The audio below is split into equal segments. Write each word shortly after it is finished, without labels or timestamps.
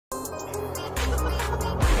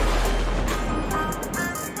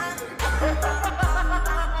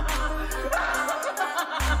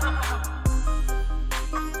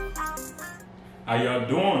How y'all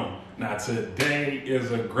doing? Now today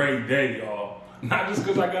is a great day, y'all. Not just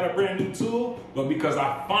because I got a brand new tool, but because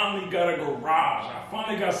I finally got a garage. I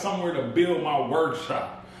finally got somewhere to build my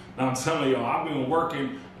workshop. Now I'm telling y'all, I've been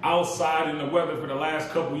working outside in the weather for the last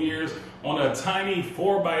couple years on a tiny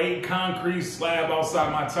 4x8 concrete slab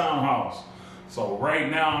outside my townhouse. So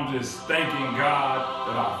right now I'm just thanking God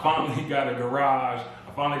that I finally got a garage.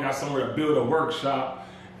 I finally got somewhere to build a workshop.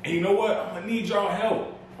 And you know what? I'm gonna need y'all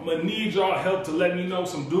help. I'm gonna need y'all help to let me know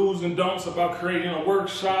some do's and don'ts about creating a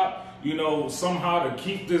workshop. You know, somehow to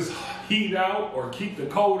keep this heat out or keep the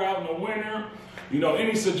cold out in the winter. You know,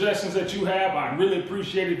 any suggestions that you have, I'd really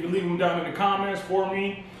appreciate it if you leave them down in the comments for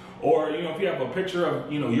me. Or, you know, if you have a picture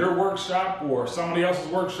of, you know, your workshop or somebody else's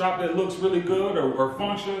workshop that looks really good or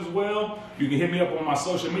functions well, you can hit me up on my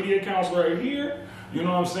social media accounts right here. You know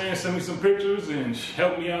what I'm saying? Send me some pictures and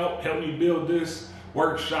help me out, help me build this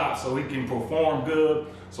workshop so it can perform good,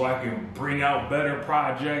 so I can bring out better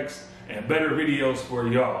projects and better videos for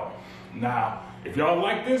y'all. Now, if y'all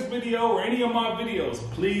like this video or any of my videos,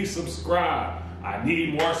 please subscribe. I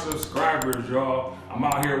need more subscribers, y'all. I'm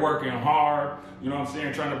out here working hard, you know what I'm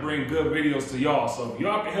saying, trying to bring good videos to y'all. So if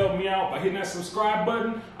y'all can help me out by hitting that subscribe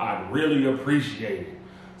button, I'd really appreciate it.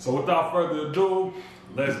 So without further ado,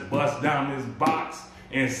 let's bust down this box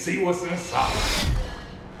and see what's inside.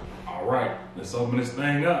 All right, let's open this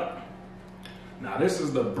thing up. Now this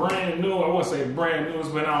is the brand new, I won't say brand new, it's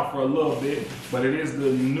been out for a little bit, but it is the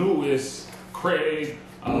newest Kreg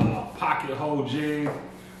pocket hole jig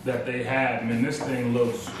that they had. Man, this thing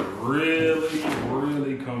looks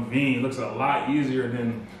really convenient. Looks a lot easier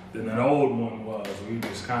than an old one was. We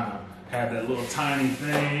just kind of had that little tiny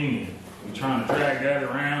thing and we're trying to drag that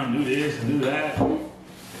around, do this and do that.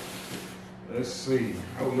 Let's see,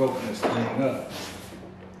 how we open this thing up?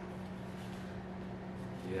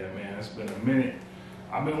 Yeah, man, it's been a minute.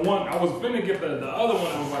 I was finna get the other one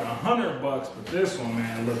that was like $100, but this one,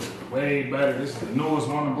 man, looks way better. This is the newest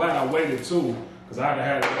one. I'm glad I waited too, because I'd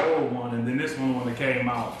have had the old one and then this one when it came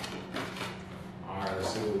out. All right,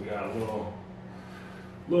 let's see what we got.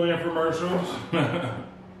 Little infomercials.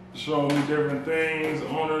 Showing me different things.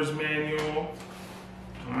 Owner's manual.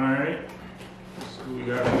 All right, let's see what we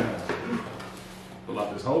got here. Pull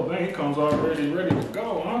out this whole thing. It comes already ready to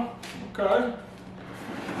go, huh? Okay.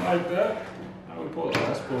 Like that. How we pull it?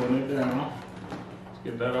 That's pulling it down. Let's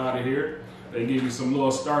get that out of here. They give you some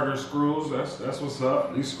little starter screws. That's what's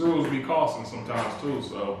up. These screws be costing sometimes too,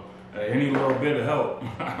 so any little bit of help,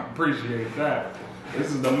 I appreciate that. This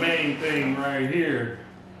is the main thing right here.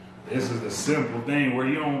 This is the simple thing where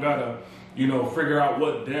you don't gotta, you know, figure out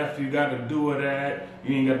what depth you gotta do it at.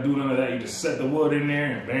 You ain't gotta do none of that. You just set the wood in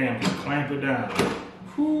there and bam, just clamp it down.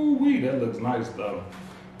 Whoo-wee, that looks nice though.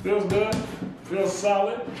 Feels good, feels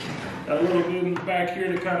solid. Got a little bit in the back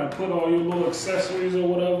here to kind of put all your little accessories or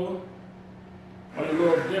whatever. All your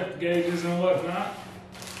little depth gauges and whatnot.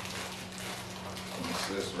 What's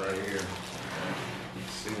this right here?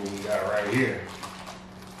 Let's see what we got right here.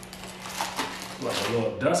 Like a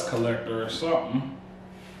little dust collector or something.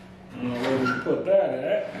 I don't know where we can put that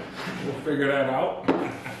at. We'll figure that out.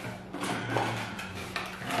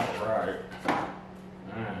 All right.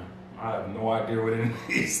 Man, I have no idea what any of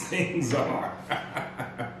these things are.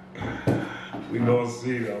 We gonna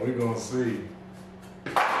see though, we gonna see.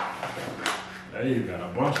 There you got a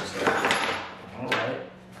bunch of stuff. All right.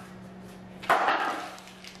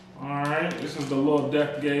 All right, this is the little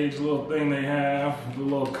depth gauge, little thing they have, the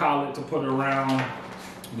little collet to put around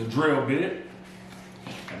the drill bit.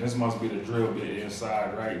 And this must be the drill bit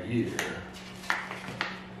inside right here.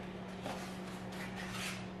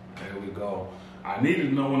 There we go. I needed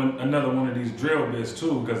to know another one of these drill bits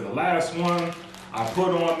too, because the last one I put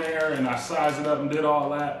on there and I sized it up and did all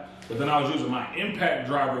that, but then I was using my impact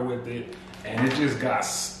driver with it and it just got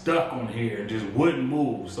stuck on here and just wouldn't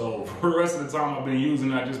move. So for the rest of the time I've been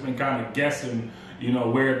using it, I've just been kind of guessing, you know,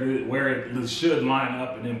 where it should line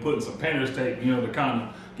up and then putting some painter's tape, you know, to kind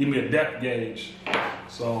of give me a depth gauge.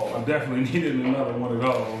 So I definitely needed another one of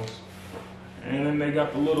those. And then they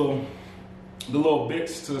got the little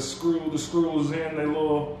bits to screw the screws in, the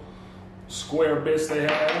little square bits they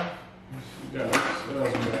have. What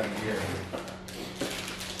else we got in here?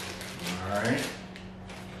 All right.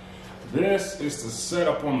 This is to set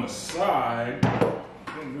up on the side. I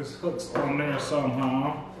think this hook's on there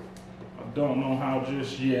somehow. I don't know how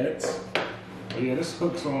just yet. But yeah, this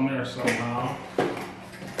hook's on there somehow.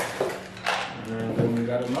 And then we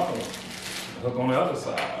got another one. Hook on the other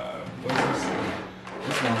side. What's this?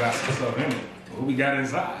 This one got some stuff in it. What we got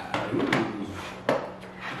inside? Ooh.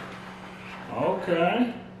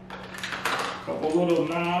 Okay. Couple little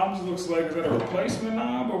knobs. Looks like, is that a replacement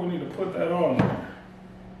knob or we need to put that on there?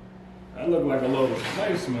 That looked like a little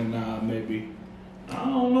replacement knob maybe. I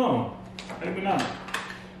don't know. Maybe not.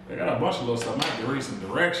 They got a bunch of little stuff. I might have to read some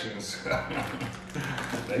directions.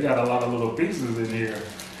 They got a lot of little pieces in here.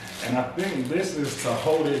 And I think this is to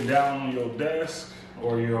hold it down on your desk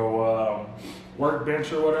or your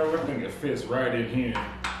workbench or whatever. I think it fits right in here.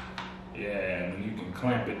 Yeah, and you can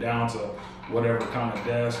clamp it down to whatever kind of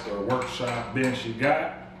desk or workshop bench you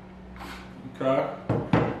got. Okay.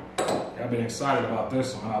 I've been excited about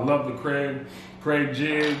this one. I love the Kreg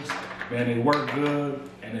jigs. Man, they work good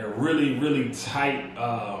and they're really, really tight,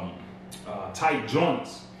 tight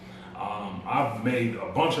joints. I've made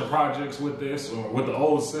a bunch of projects with this or with the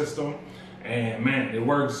old system, and man, it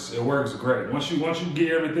works great. Once you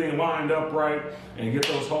get everything lined up right and get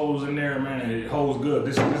those holes in there, man, it holds good.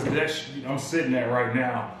 This I'm sitting at right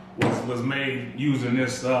now was made using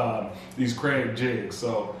these Kreg jigs.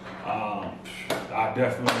 So I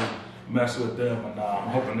definitely mess with them, and I'm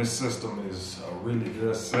hoping this system is a really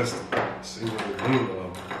good system. Let's see what it do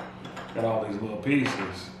though. Got all these little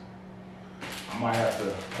pieces. I might have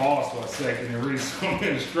to pause for a second and read some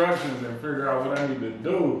instructions and figure out what I need to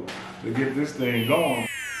do to get this thing going.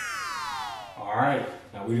 All right,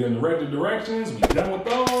 now we done read the directions, we done with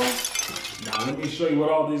those. Now let me show you what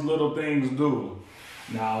all these little things do.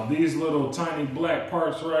 Now these little tiny black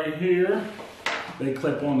parts right here, they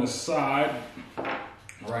clip on the side.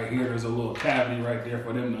 Right here, there's a little cavity right there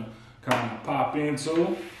for them to kind of pop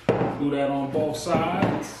into. Do that on both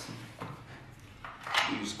sides.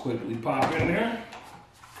 You just quickly pop in there.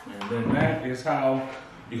 And then that is how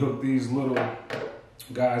you hook these little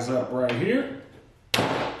guys up right here.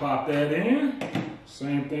 Pop that in.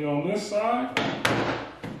 Same thing on this side.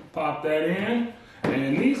 Pop that in.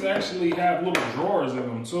 And these actually have little drawers in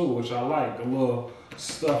them too, which I like. The little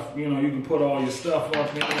stuff, you know, you can put all your stuff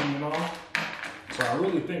up in, you know. So I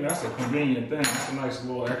really think that's a convenient thing. It's a nice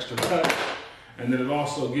little extra cut. And then it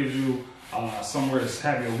also gives you somewhere to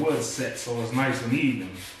have your wood set so it's nice and even.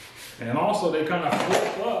 And also they kind of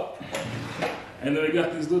flip up. And then they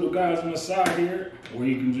got these little guys on the side here where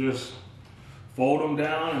you can just fold them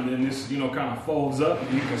down, and then this, you know, kind of folds up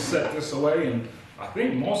and you can set this away. And I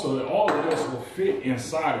think most of it, all of this will fit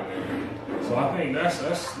inside of there. So I think that's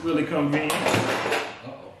really convenient.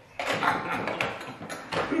 Uh-oh.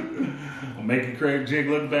 I'm making Kreg jig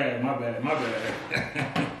look bad. My bad.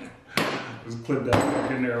 Just clip that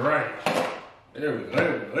back in there right. There we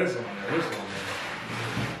go. This on there.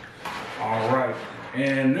 All right.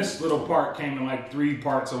 And this little part came in like 3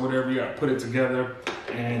 parts or whatever. You got to put it together.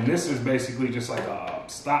 And this is basically just like a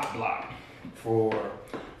stop block for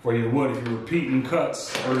your wood. If you're repeating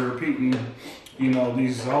cuts or you're repeating, you know,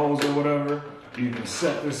 these holes or whatever, you can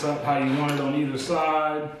set this up how you want it on either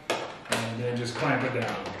side and then just clamp it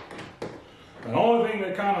down. The only thing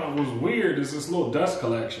that kind of was weird is this little dust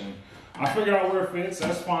collection. I figured out where it fits.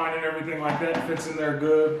 That's fine and everything like that. It fits in there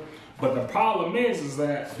good. But the problem is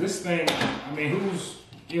that this thing, I mean, who's,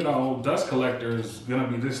 you know, dust collector is gonna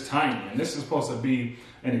be this tiny, and this is supposed to be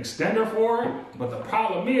an extender for it. But the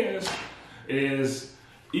problem is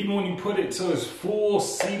even when you put it to its full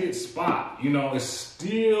seated spot, you know, it's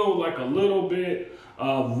still like a little bit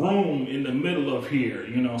of room in the middle of here,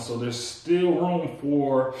 you know, so there's still room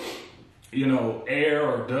for, you know, air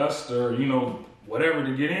or dust or, you know, whatever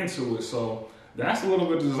to get into it. So that's a little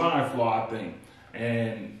bit of design flaw, I think.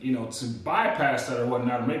 And, you know, to bypass that or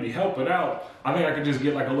whatnot, or maybe help it out, I think I could just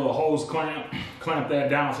get like a little hose clamp that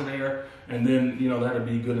down to there, and then, you know, that'd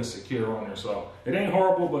be good and secure on there. So it ain't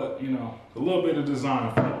horrible, but, you know, a little bit of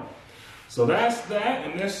design flaw. So that's that.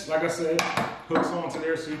 And this, like I said, hooks onto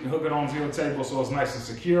there so you can hook it onto your table so it's nice and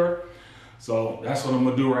secure. So that's what I'm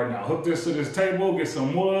gonna do right now. Hook this to this table, get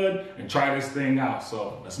some wood, and try this thing out.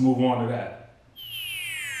 So let's move on to that.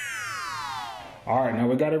 All right, now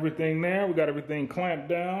we got everything there. We got everything clamped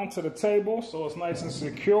down to the table so it's nice and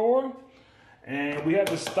secure. And we have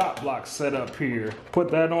the stop block set up here. Put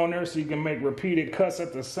that on there so you can make repeated cuts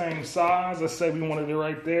at the same size. Let's say we wanted it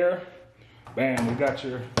right there. Bam, we got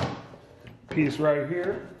your piece right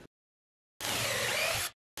here.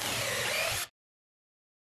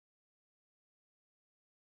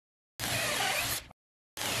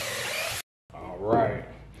 All right.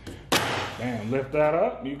 Bam, lift that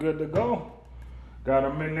up. You good to go. Got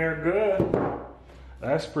them in there good.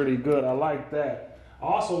 That's pretty good. I like that. I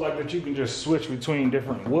also like that you can just switch between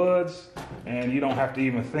different woods and you don't have to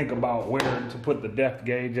even think about where to put the depth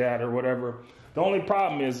gauge at or whatever. The only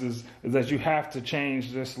problem is that you have to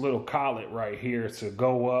change this little collet right here to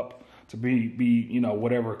go up to be you know,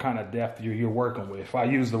 whatever kind of depth you're working with. If I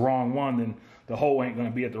use the wrong one, then the hole ain't gonna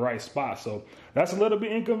be at the right spot. So that's a little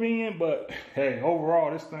bit inconvenient, but hey, overall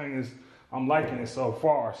this thing is, I'm liking it so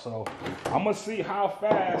far. So I'm gonna see how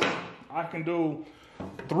fast I can do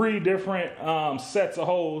 3 different sets of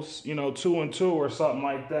holes, you know, 2 and 2 or something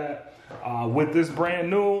like that, with this brand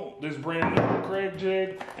new Kreg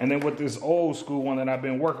jig, and then with this old school one that I've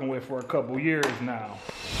been working with for a couple years now.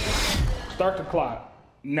 Start the clock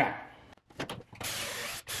now.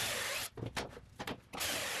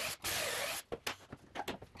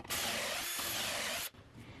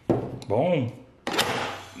 Boom.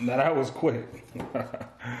 Now that was quick.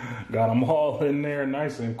 Got them all in there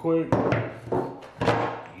nice and quick.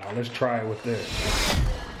 Now let's try it with this.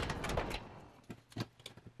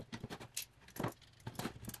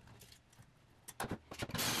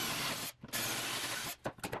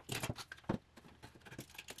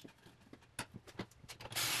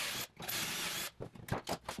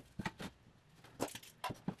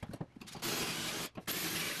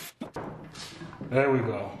 There we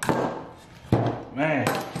go. Man,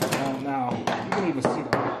 now you can even see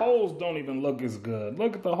the holes don't even look as good.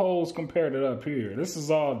 Look at the holes compared to up here. This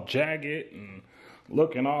is all jagged and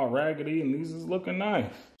looking all raggedy, and these is looking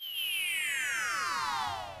nice.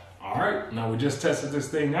 All right, now we just tested this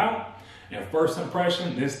thing out. And first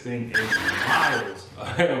impression, this thing is miles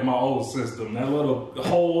ahead of my old system. That little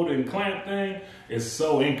hold and clamp thing is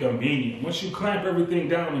so inconvenient. Once you clamp everything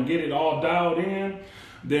down and get it all dialed in,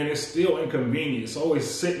 then it's still inconvenient. It's always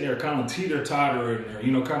sitting there kind of teeter-totter in there,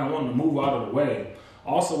 you know, kind of wanting to move out of the way.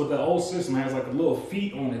 Also with that old system, it has like a little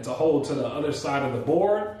feet on it to hold to the other side of the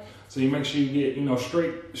board. So you make sure you get, you know,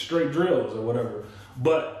 straight drills or whatever.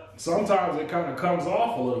 But sometimes it kind of comes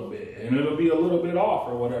off a little bit and it'll be a little bit off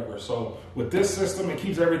or whatever. So with this system, it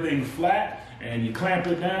keeps everything flat and you clamp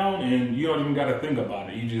it down and you don't even got to think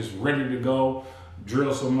about it. You just ready to go.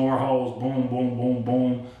 Drill some more holes, boom, boom, boom,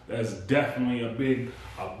 boom. That's definitely a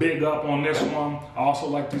big up on this one. I also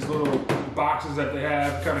like these little boxes that they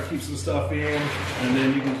have, kind of keep some stuff in, and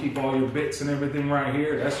then you can keep all your bits and everything right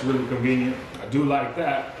here. That's really convenient. I do like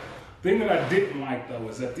that. Thing that I didn't like though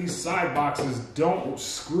is that these side boxes don't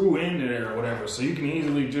screw into there or whatever, so you can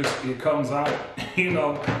easily just, it comes out, you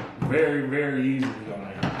know, very, very easily on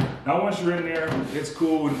there. Now once you're in there, it's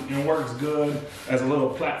cool and works good as a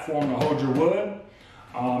little platform to hold your wood.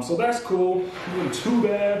 So that's cool. It wasn't too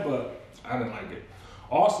bad, but I didn't like it.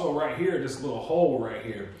 Also right here, this little hole right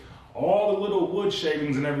here, all the little wood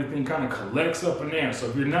shavings and everything kind of collects up in there. So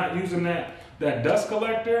if you're not using that dust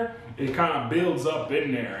collector, it kind of builds up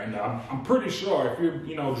in there. And I'm pretty sure if you're,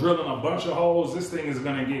 you know, drilling a bunch of holes, this thing is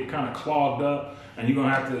gonna get kind of clogged up and you're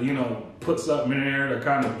gonna have to, you know, put something in there to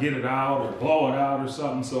kind of get it out or blow it out or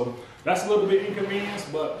something. So that's a little bit inconvenience,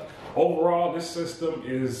 but overall, this system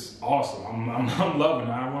is awesome. I'm loving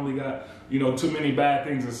it. I don't really got, you know, too many bad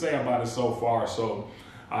things to say about it so far. So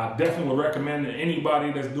I definitely would recommend to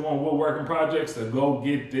anybody that's doing woodworking projects to go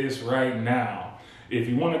get this right now. If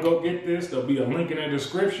you want to go get this, there'll be a link in the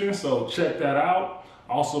description, so check that out.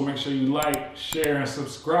 Also, make sure you like, share, and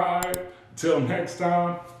subscribe. Until next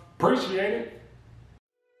time, appreciate it.